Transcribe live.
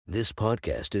This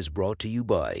podcast is brought to you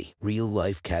by Real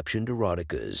Life Captioned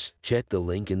Eroticas. Check the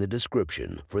link in the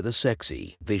description for the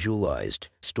sexy, visualized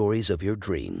stories of your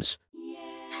dreams.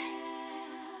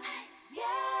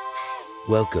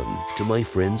 Welcome to my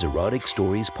friend's Erotic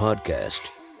Stories podcast,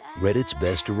 Reddit's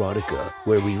Best Erotica,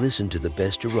 where we listen to the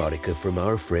best erotica from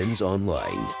our friends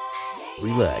online.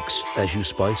 Relax as you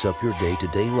spice up your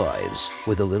day-to-day lives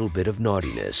with a little bit of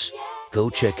naughtiness. Go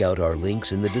check out our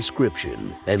links in the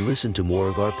description and listen to more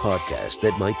of our podcast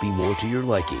that might be more to your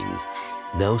liking.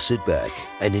 Now sit back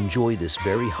and enjoy this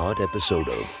very hot episode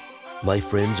of My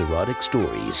Friend's Erotic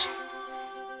Stories.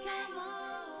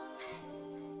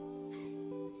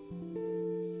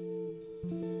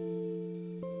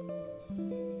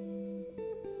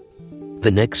 The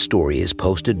next story is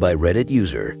posted by Reddit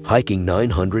user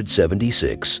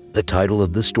Hiking976. The title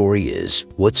of the story is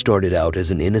What Started Out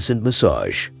as an Innocent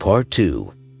Massage, Part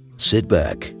 2. Sit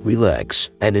back,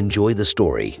 relax, and enjoy the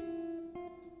story.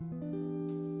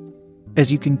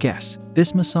 As you can guess,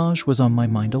 this massage was on my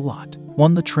mind a lot.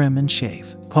 One, the trim and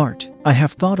shave part. I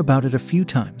have thought about it a few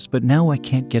times, but now I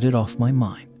can't get it off my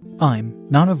mind. I'm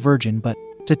not a virgin, but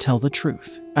to tell the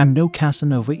truth, I'm no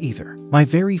Casanova either. My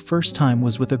very first time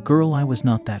was with a girl I was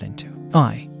not that into.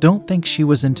 I don't think she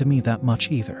was into me that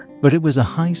much either, but it was a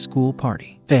high school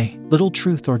party. A little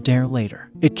truth or dare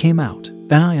later, it came out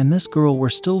that I and this girl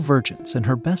were still virgins and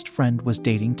her best friend was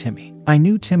dating Timmy. I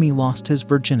knew Timmy lost his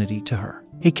virginity to her.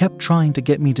 He kept trying to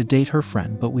get me to date her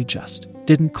friend, but we just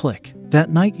didn't click. That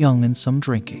night, young and some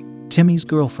drinking, Timmy's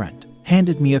girlfriend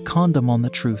handed me a condom on the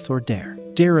truth or dare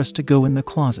us to go in the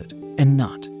closet and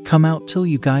not come out till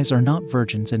you guys are not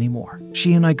virgins anymore.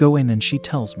 She and I go in and she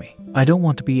tells me, I don't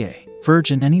want to be a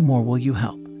virgin anymore, will you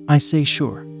help? I say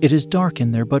sure. It is dark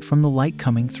in there, but from the light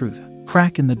coming through the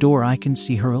crack in the door I can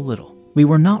see her a little. We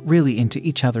were not really into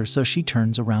each other, so she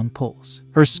turns around, pulls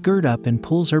her skirt up and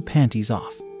pulls her panties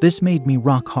off. This made me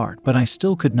rock hard, but I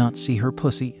still could not see her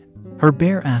pussy. Her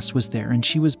bare ass was there and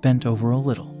she was bent over a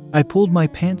little. I pulled my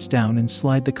pants down and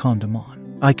slid the condom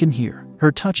on. I can hear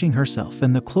her touching herself,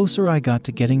 and the closer I got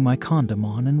to getting my condom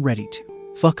on and ready to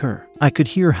fuck her, I could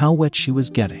hear how wet she was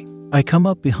getting. I come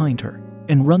up behind her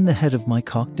and run the head of my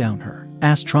cock down her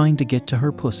ass, trying to get to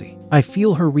her pussy. I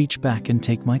feel her reach back and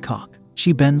take my cock.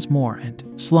 She bends more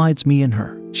and slides me in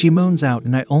her. She moans out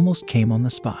and I almost came on the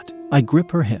spot. I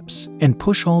grip her hips and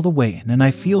push all the way in, and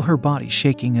I feel her body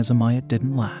shaking as it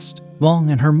didn't last long,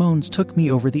 and her moans took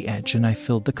me over the edge and I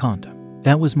filled the condom.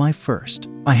 That was my first.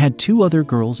 I had 2 other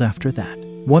girls after that.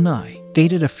 One I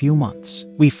dated a few months.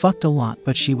 We fucked a lot,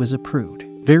 but she was a prude.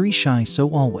 Very shy, so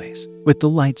always with the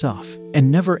lights off and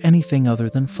never anything other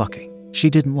than fucking. She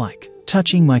didn't like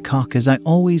touching my cock as I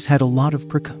always had a lot of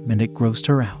precum and it grossed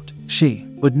her out. She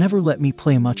would never let me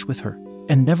play much with her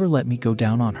and never let me go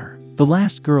down on her. The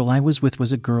last girl I was with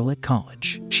was a girl at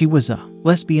college. She was a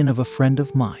lesbian of a friend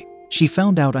of mine. She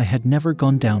found out I had never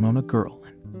gone down on a girl.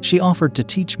 She offered to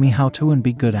teach me how to and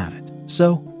be good at it.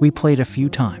 So, we played a few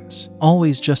times,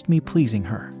 always just me pleasing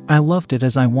her. I loved it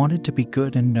as I wanted to be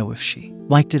good and know if she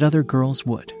liked it other girls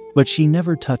would. But she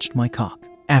never touched my cock.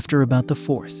 After about the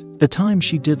 4th, the time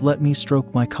she did let me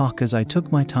stroke my cock as I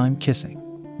took my time kissing,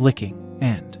 licking,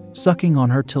 and sucking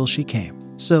on her till she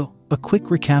came. So, a quick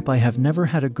recap: I have never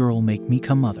had a girl make me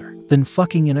come other than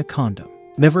fucking in a condom.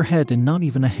 Never head and not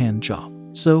even a hand job.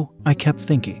 So, I kept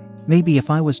thinking, maybe if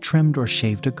I was trimmed or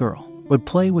shaved, a girl would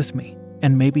play with me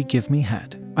and maybe give me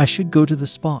head. I should go to the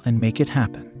spa and make it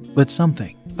happen. But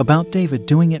something about David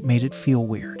doing it made it feel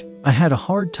weird. I had a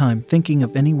hard time thinking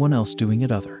of anyone else doing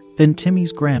it other than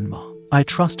Timmy's grandma. I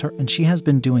trust her and she has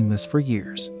been doing this for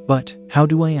years. But how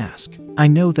do I ask? I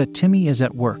know that Timmy is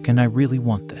at work and I really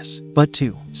want this, but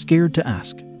too scared to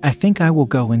ask. I think I will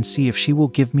go and see if she will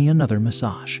give me another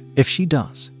massage. If she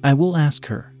does, I will ask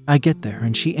her. I get there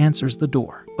and she answers the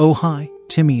door. Oh, hi,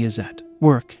 Timmy is at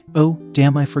work. Oh,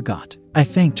 damn, I forgot. I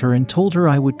thanked her and told her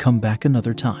I would come back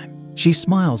another time. She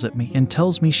smiles at me and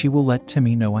tells me she will let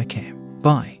Timmy know I came.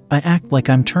 Bye. I act like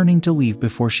I'm turning to leave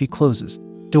before she closes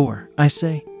the door. I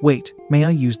say, wait, may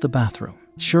I use the bathroom?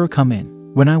 Sure, come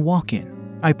in. When I walk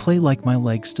in, I play like my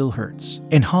leg still hurts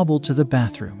and hobble to the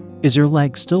bathroom. Is your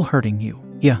leg still hurting you?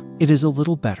 Yeah, it is a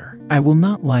little better. I will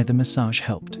not lie, the massage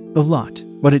helped a lot,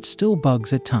 but it still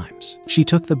bugs at times. She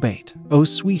took the bait. Oh,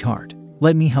 sweetheart,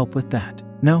 let me help with that.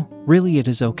 No, really, it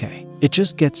is okay. It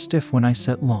just gets stiff when I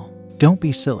sit long. Don't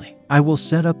be silly. I will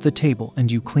set up the table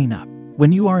and you clean up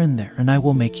when you are in there, and I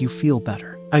will make you feel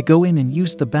better. I go in and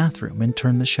use the bathroom and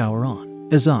turn the shower on.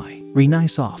 As I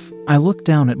re-nice off, I look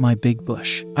down at my big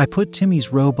bush. I put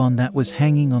Timmy's robe on that was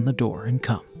hanging on the door and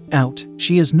come out.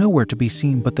 She is nowhere to be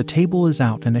seen, but the table is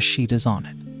out and a sheet is on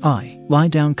it. I lie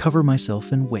down, cover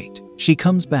myself, and wait. She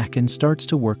comes back and starts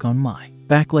to work on my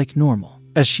back like normal,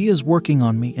 as she is working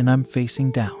on me and I'm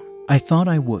facing down. I thought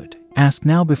I would ask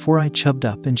now before I chubbed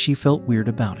up, and she felt weird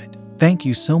about it. Thank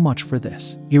you so much for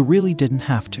this. You really didn't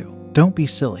have to. Don't be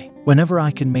silly. Whenever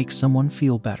I can make someone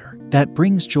feel better, that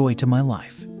brings joy to my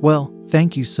life. Well,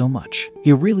 thank you so much.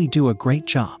 You really do a great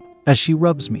job. As she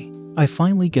rubs me, I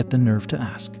finally get the nerve to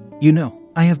ask, you know,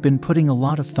 I have been putting a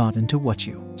lot of thought into what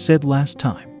you said last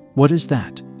time. What is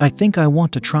that? I think I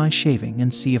want to try shaving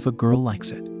and see if a girl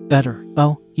likes it better.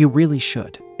 Oh, you really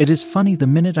should. It is funny, the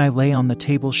minute I lay on the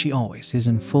table, she always is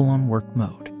in full-on work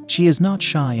mode. She is not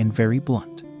shy and very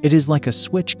blunt. It is like a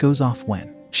switch goes off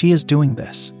when she is doing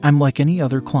this. I'm like any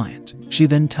other client. She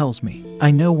then tells me,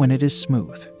 I know when it is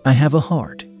smooth. I have a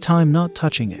hard time not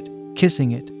touching it,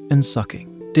 kissing it, and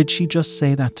sucking. Did she just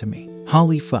say that to me?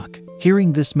 Holy fuck.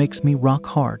 Hearing this makes me rock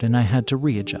hard, and I had to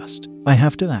readjust. I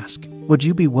have to ask, would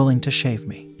you be willing to shave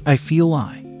me? I feel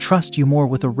I trust you more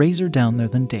with a razor down there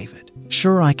than David.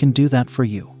 Sure, I can do that for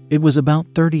you. It was about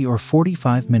 30 or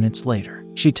 45 minutes later.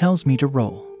 She tells me to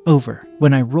roll over.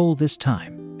 When I roll this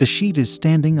time, the sheet is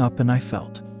standing up and I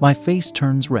felt my face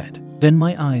turns red. Then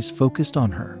my eyes focused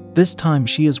on her. This time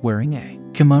she is wearing a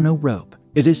kimono robe.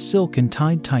 It is silk and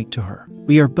tied tight to her.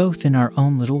 We are both in our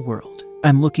own little world.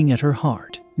 I'm looking at her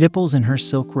hard nipples in her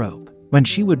silk robe. When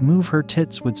she would move, her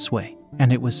tits would sway,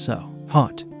 and it was so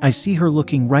hot. I see her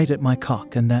looking right at my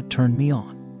cock, and that turned me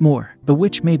on more. The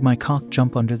which made my cock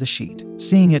jump under the sheet.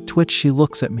 Seeing it twitch, she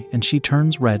looks at me and she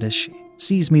turns red as she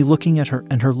sees me looking at her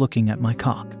and her looking at my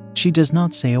cock. She does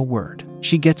not say a word.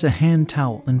 She gets a hand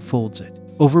towel and folds it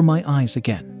over my eyes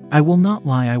again. I will not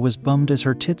lie, I was bummed as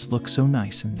her tits look so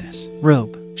nice in this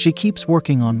robe. She keeps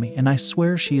working on me, and I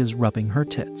swear she is rubbing her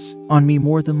tits on me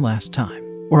more than last time.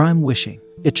 Or I'm wishing.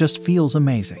 It just feels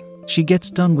amazing. She gets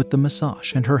done with the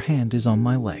massage and her hand is on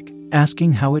my leg,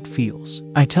 asking how it feels.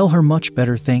 I tell her much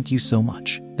better, thank you so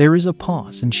much. There is a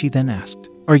pause, and she then asked,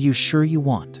 are you sure you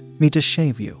want me to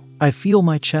shave you? I feel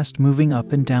my chest moving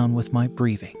up and down with my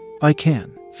breathing. I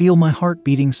can feel my heart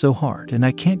beating so hard, and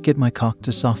I can't get my cock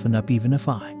to soften up even if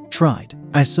I tried.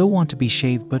 I so want to be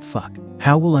shaved, but fuck,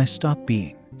 how will I stop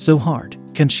being so hard?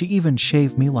 Can she even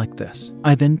shave me like this?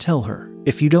 I then tell her,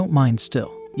 if you don't mind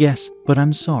still. Yes, but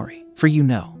I'm sorry, for you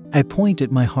know. I point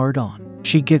at my hard-on.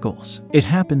 She giggles. It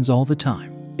happens all the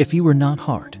time. If you were not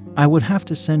hard, I would have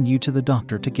to send you to the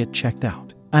doctor to get checked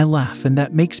out. I laugh, and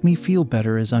that makes me feel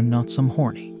better, as I'm not some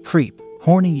horny creep.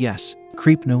 Horny yes,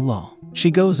 creep no law.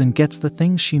 She goes and gets the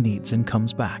things she needs and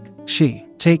comes back. She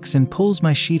takes and pulls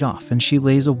my sheet off, and she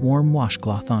lays a warm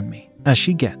washcloth on me. As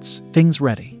she gets things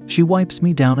ready, she wipes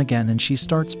me down again, and she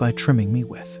starts by trimming me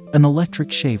with an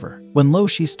electric shaver. When low,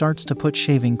 she starts to put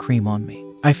shaving cream on me.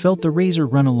 I felt the razor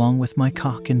run along with my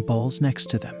cock and balls next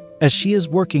to them. As she is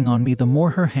working on me, the more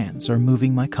her hands are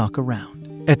moving my cock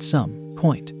around. At some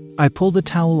point, I pull the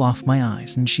towel off my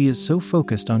eyes, and she is so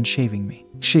focused on shaving me.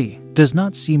 She does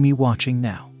not see me watching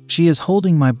now. She is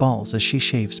holding my balls as she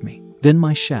shaves me. Then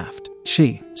my shaft.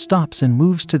 She stops and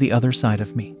moves to the other side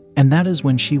of me. And that is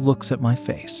when she looks at my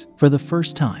face for the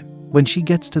first time. When she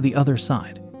gets to the other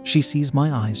side, she sees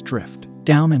my eyes drift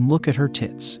down and look at her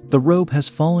tits. The robe has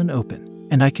fallen open,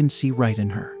 and I can see right in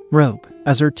her robe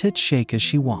as her tits shake as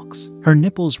she walks. Her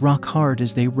nipples rock hard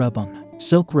as they rub on the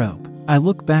silk robe. I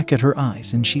look back at her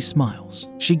eyes, and she smiles.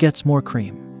 She gets more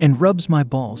cream and rubs my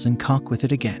balls and cock with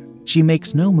it again. She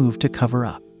makes no move to cover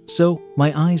up, so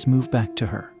my eyes move back to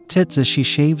her tits as she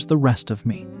shaves the rest of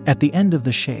me. At the end of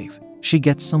the shave, she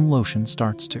gets some lotion,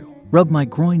 starts to rub my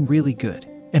groin really good,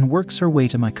 and works her way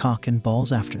to my cock and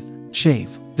balls after the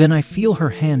shave. Then I feel her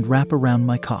hand wrap around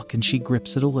my cock, and she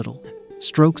grips it a little and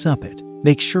strokes up it.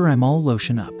 Make sure I'm all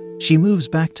lotion up. She moves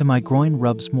back to my groin,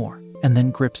 rubs more, and then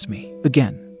grips me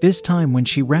again. This time when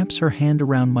she wraps her hand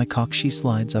around my cock, she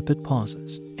slides up it,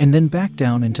 pauses, and then back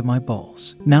down into my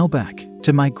balls. Now back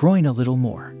to my groin a little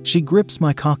more. She grips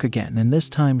my cock again, and this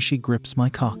time she grips my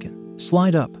cock and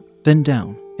slide up, then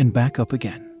down, and back up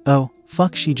again. Oh,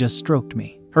 fuck, she just stroked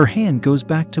me. Her hand goes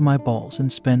back to my balls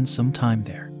and spends some time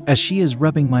there. As she is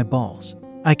rubbing my balls,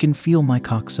 I can feel my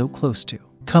cock so close to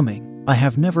coming. I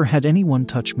have never had anyone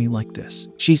touch me like this.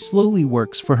 She slowly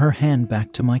works for her hand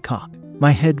back to my cock.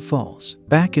 My head falls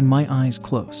back and my eyes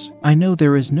close. I know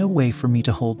there is no way for me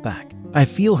to hold back. I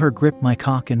feel her grip my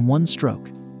cock in one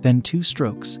stroke, then 2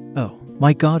 strokes. Oh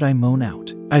my god, I moan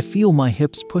out. I feel my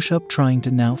hips push up, trying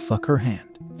to now fuck her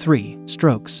hand. 3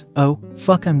 strokes. Oh,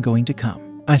 fuck, I'm going to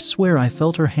come. I swear I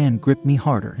felt her hand grip me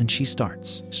harder, and she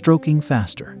starts stroking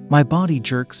faster. My body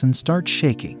jerks and starts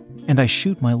shaking, and I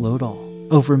shoot my load all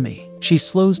over me. She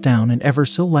slows down and ever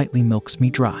so lightly milks me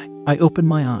dry. I open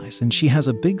my eyes and she has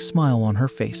a big smile on her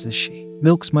face as she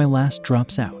milks my last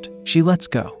drops out. She lets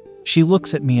go. She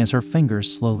looks at me as her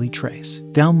fingers slowly trace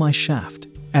down my shaft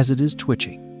as it is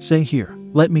twitching. Say, here,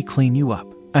 let me clean you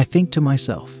up. I think to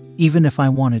myself, even if I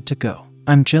wanted to go,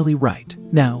 I'm jelly right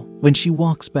now. When she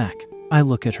walks back, I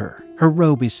look at her. Her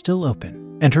robe is still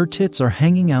open, and her tits are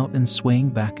hanging out and swaying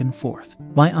back and forth.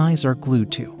 My eyes are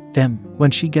glued to them.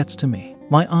 When she gets to me,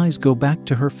 my eyes go back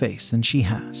to her face and she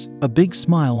has a big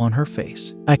smile on her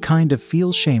face. I kind of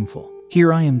feel shameful.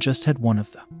 Here I am, just had one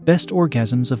of the best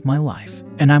orgasms of my life,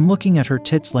 and I'm looking at her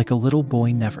tits like a little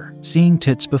boy never seeing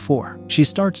tits before. She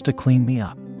starts to clean me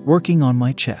up, working on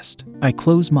my chest. I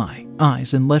close my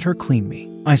eyes and let her clean me.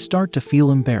 I start to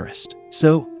feel embarrassed,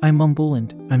 so I mumble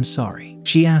and I'm sorry.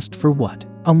 She asked for what?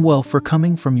 Well, for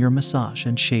coming from your massage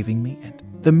and shaving me, and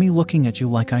the me looking at you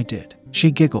like I did.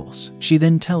 She giggles. She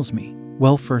then tells me,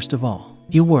 well, first of all,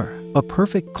 you were a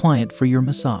perfect client for your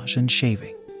massage and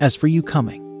shaving. As for you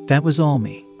coming, that was all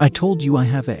me. I told you I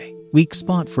have a weak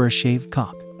spot for a shaved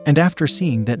cock, and after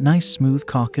seeing that nice smooth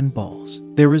cock and balls,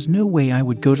 there is no way I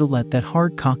would go to let that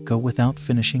hard cock go without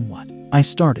finishing what I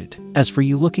started. As for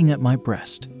you looking at my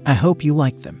breast, I hope you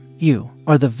like them. You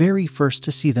are the very first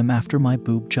to see them after my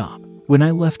boob job. When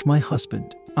I left my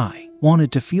husband, I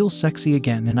wanted to feel sexy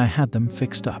again and I had them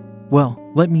fixed up. Well,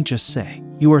 let me just say,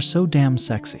 you are so damn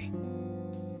sexy.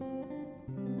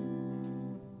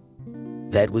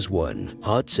 That was one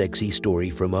hot, sexy story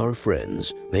from our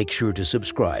friends. Make sure to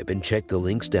subscribe and check the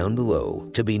links down below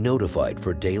to be notified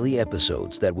for daily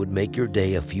episodes that would make your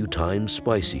day a few times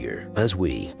spicier as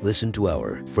we listen to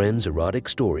our friends' erotic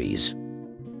stories.